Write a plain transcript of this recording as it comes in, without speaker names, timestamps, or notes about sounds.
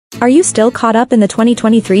Are you still caught up in the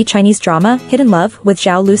 2023 Chinese drama, Hidden Love, with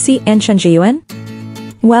Zhao, Lusi, and Chen Zheyuan?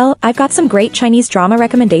 Well, I've got some great Chinese drama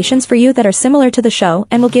recommendations for you that are similar to the show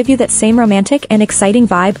and will give you that same romantic and exciting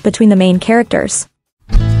vibe between the main characters.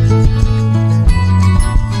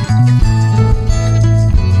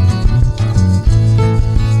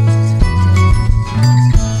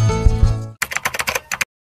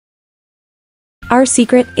 Our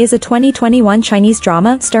Secret is a 2021 Chinese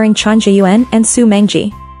drama starring Chen Zheyuan and Su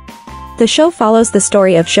Mengji. The show follows the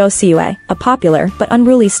story of Zhou Siyue, a popular but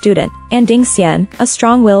unruly student, and Ding Xian, a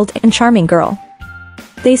strong-willed and charming girl.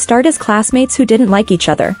 They start as classmates who didn't like each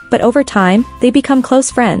other, but over time, they become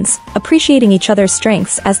close friends, appreciating each other's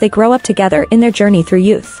strengths as they grow up together in their journey through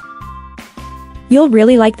youth. You'll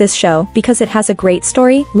really like this show because it has a great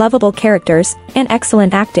story, lovable characters, and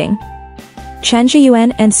excellent acting. Chen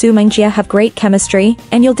Zheyuan and Su Mengji have great chemistry,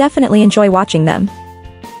 and you'll definitely enjoy watching them.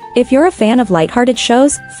 If you're a fan of lighthearted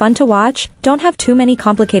shows, fun to watch, don't have too many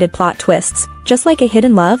complicated plot twists, just like a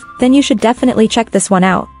Hidden Love, then you should definitely check this one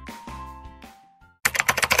out.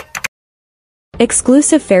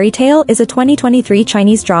 Exclusive Fairy Tale is a 2023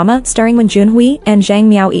 Chinese drama starring Wen Junhui and Zhang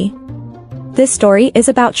Miaoyi. This story is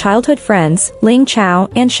about childhood friends, Ling Chao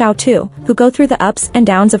and Xiao Tu, who go through the ups and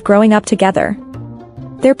downs of growing up together.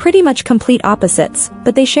 They're pretty much complete opposites,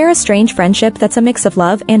 but they share a strange friendship that's a mix of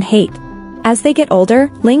love and hate. As they get older,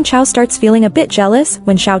 Ling Chao starts feeling a bit jealous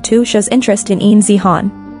when Xiao Tu shows interest in Yin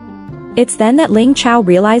Zihan. It's then that Ling Chao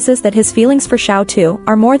realizes that his feelings for Xiao Tu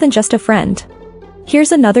are more than just a friend.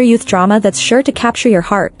 Here's another youth drama that's sure to capture your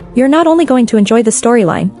heart. You're not only going to enjoy the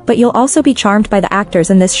storyline, but you'll also be charmed by the actors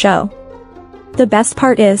in this show. The best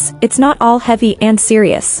part is, it's not all heavy and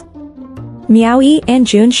serious. Miaoyi and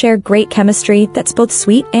Jun share great chemistry that's both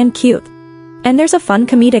sweet and cute. And there's a fun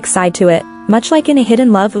comedic side to it, much like in A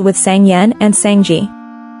Hidden Love with Sang Yan and Sang Ji.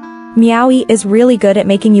 Miaoyi is really good at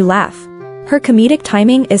making you laugh. Her comedic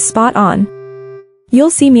timing is spot on. You'll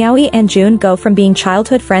see Miaoyi and Jun go from being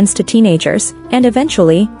childhood friends to teenagers, and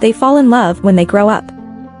eventually, they fall in love when they grow up.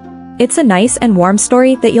 It's a nice and warm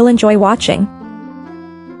story that you'll enjoy watching.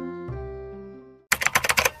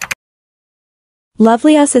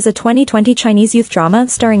 Lovely Us is a 2020 Chinese youth drama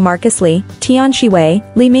starring Marcus Lee, Tian Shiwei,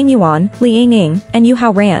 Li Mingyuan, Li Yingying, and Yu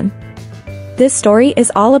Hao Ran. This story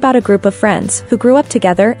is all about a group of friends who grew up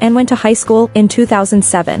together and went to high school in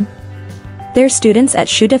 2007. They're students at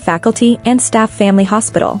Shude Faculty and Staff Family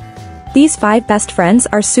Hospital. These 5 best friends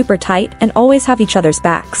are super tight and always have each other's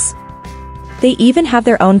backs. They even have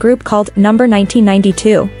their own group called Number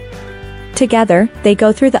 1992. Together, they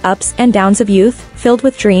go through the ups and downs of youth, filled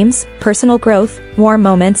with dreams, personal growth, warm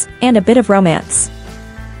moments, and a bit of romance.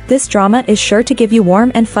 This drama is sure to give you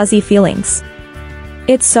warm and fuzzy feelings.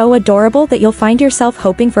 It's so adorable that you'll find yourself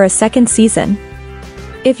hoping for a second season.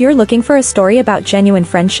 If you're looking for a story about genuine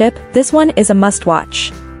friendship, this one is a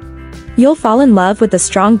must-watch. You'll fall in love with the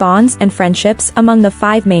strong bonds and friendships among the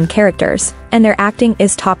 5 main characters, and their acting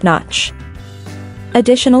is top-notch.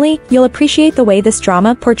 Additionally, you'll appreciate the way this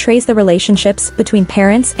drama portrays the relationships between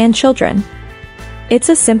parents and children. It's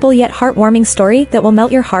a simple yet heartwarming story that will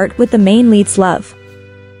melt your heart with the main lead's love.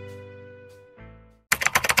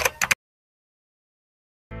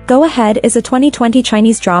 Go Ahead is a 2020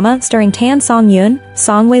 Chinese drama starring Tan Song-yoon,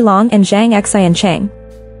 Song Wei-long and Zhang Xian Cheng.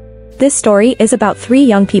 This story is about 3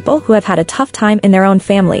 young people who have had a tough time in their own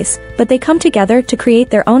families, but they come together to create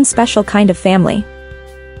their own special kind of family.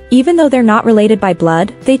 Even though they're not related by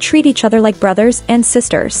blood, they treat each other like brothers and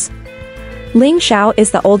sisters. Ling Xiao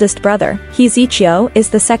is the oldest brother, He Ziqiu is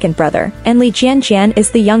the second brother, and Li Jianjian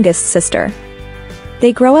is the youngest sister.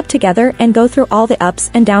 They grow up together and go through all the ups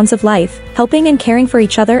and downs of life, helping and caring for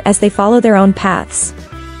each other as they follow their own paths.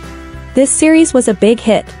 This series was a big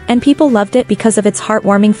hit, and people loved it because of its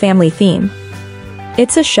heartwarming family theme.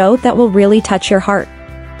 It's a show that will really touch your heart.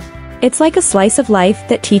 It's like a slice of life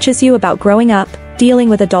that teaches you about growing up, dealing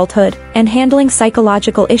with adulthood, and handling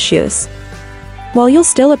psychological issues. While you'll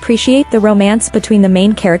still appreciate the romance between the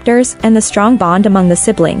main characters and the strong bond among the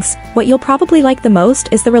siblings, what you'll probably like the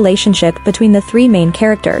most is the relationship between the 3 main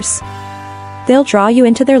characters. They'll draw you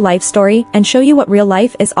into their life story and show you what real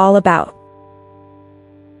life is all about.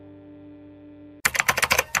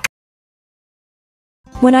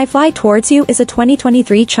 When I Fly Towards You is a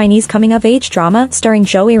 2023 Chinese coming-of-age drama starring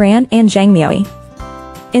Zhou Yiran and Zhang Miaoyi.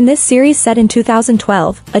 In this series set in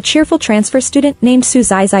 2012, a cheerful transfer student named Su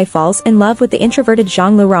Zhaizai falls in love with the introverted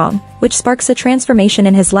Zhang Lurong, which sparks a transformation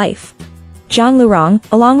in his life. Zhang Lurong,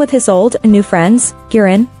 along with his old and new friends,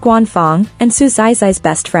 Guiran, Guanfang, and Su Zhaizai's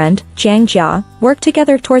best friend, Jiang Jia, work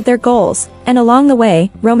together toward their goals, and along the way,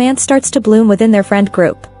 romance starts to bloom within their friend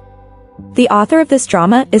group. The author of this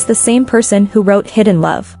drama is the same person who wrote Hidden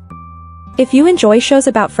Love. If you enjoy shows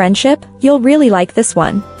about friendship, you'll really like this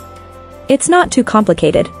one. It's not too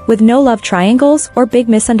complicated, with no love triangles or big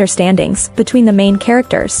misunderstandings between the main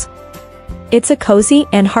characters. It's a cozy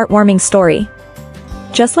and heartwarming story.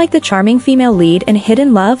 Just like the charming female lead in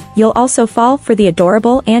Hidden Love, you'll also fall for the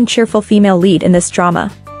adorable and cheerful female lead in this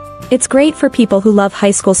drama. It's great for people who love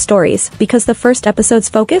high school stories because the first episodes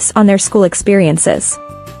focus on their school experiences.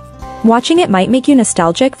 Watching it might make you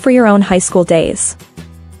nostalgic for your own high school days.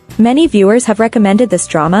 Many viewers have recommended this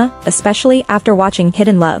drama, especially after watching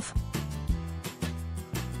Hidden Love.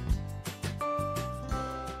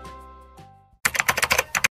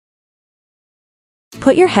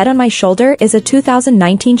 Put Your Head on My Shoulder is a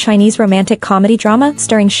 2019 Chinese romantic comedy drama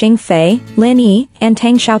starring Xing Fei, Lin Yi, and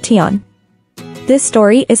Tang Xiaotian. This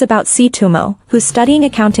story is about Si Tumo, who's studying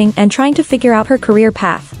accounting and trying to figure out her career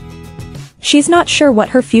path. She's not sure what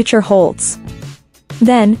her future holds.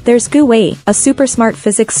 Then, there's Gu Wei, a super smart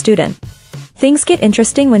physics student. Things get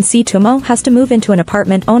interesting when Si Tumo has to move into an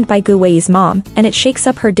apartment owned by Gu Wei's mom, and it shakes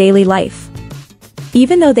up her daily life.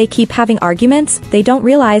 Even though they keep having arguments, they don't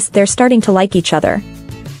realize they're starting to like each other.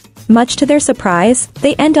 Much to their surprise,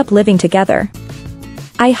 they end up living together.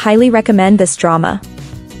 I highly recommend this drama.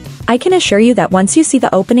 I can assure you that once you see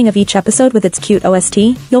the opening of each episode with its cute OST,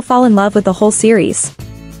 you'll fall in love with the whole series.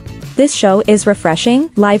 This show is refreshing,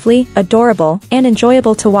 lively, adorable, and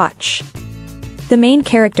enjoyable to watch. The main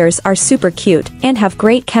characters are super cute and have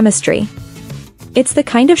great chemistry. It's the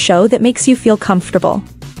kind of show that makes you feel comfortable.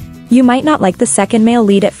 You might not like the second male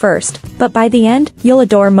lead at first, but by the end, you'll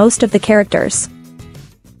adore most of the characters.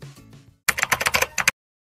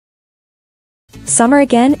 Summer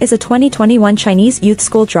Again is a 2021 Chinese youth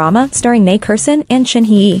school drama starring Nei Kerson and Chen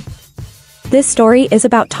Yi. This story is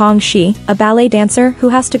about Tong Shi, a ballet dancer who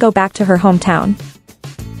has to go back to her hometown.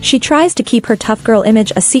 She tries to keep her tough girl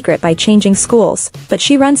image a secret by changing schools, but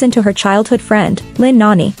she runs into her childhood friend, Lin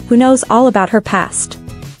Nani, who knows all about her past.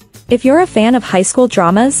 If you're a fan of high school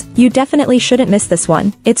dramas, you definitely shouldn't miss this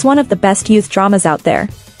one. It's one of the best youth dramas out there.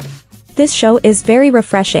 This show is very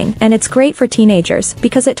refreshing and it's great for teenagers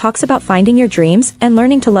because it talks about finding your dreams and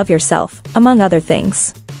learning to love yourself, among other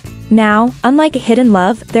things. Now, unlike Hidden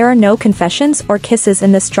Love, there are no confessions or kisses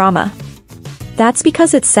in this drama. That's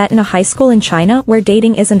because it's set in a high school in China where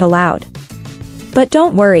dating isn't allowed. But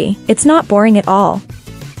don't worry, it's not boring at all.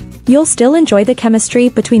 You'll still enjoy the chemistry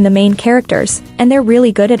between the main characters, and they're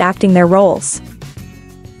really good at acting their roles.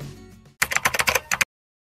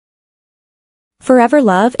 Forever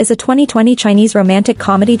Love is a 2020 Chinese romantic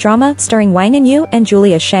comedy drama starring Wang Enyu and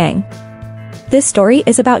Julia Shang. This story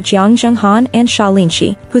is about Jiang Zhenghan and Xia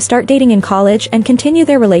Linxi, who start dating in college and continue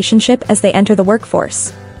their relationship as they enter the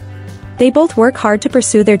workforce. They both work hard to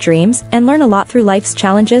pursue their dreams and learn a lot through life's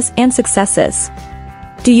challenges and successes.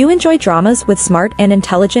 Do you enjoy dramas with smart and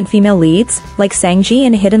intelligent female leads, like Sangji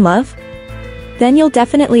in Hidden Love? Then you'll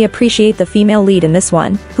definitely appreciate the female lead in this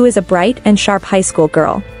one, who is a bright and sharp high school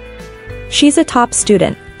girl. She's a top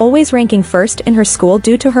student, always ranking first in her school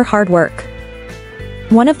due to her hard work.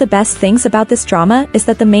 One of the best things about this drama is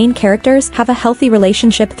that the main characters have a healthy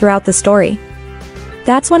relationship throughout the story.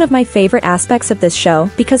 That's one of my favorite aspects of this show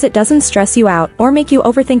because it doesn't stress you out or make you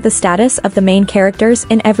overthink the status of the main characters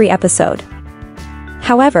in every episode.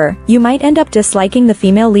 However, you might end up disliking the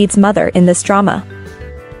female lead's mother in this drama.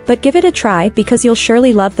 But give it a try because you'll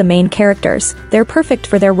surely love the main characters, they're perfect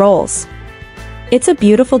for their roles. It's a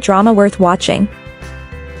beautiful drama worth watching.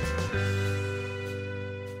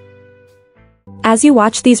 As you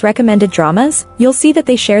watch these recommended dramas, you'll see that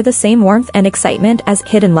they share the same warmth and excitement as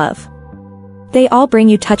Hidden Love. They all bring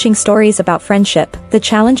you touching stories about friendship, the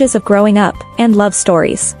challenges of growing up, and love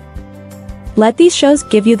stories. Let these shows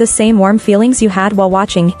give you the same warm feelings you had while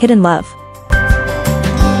watching Hidden Love.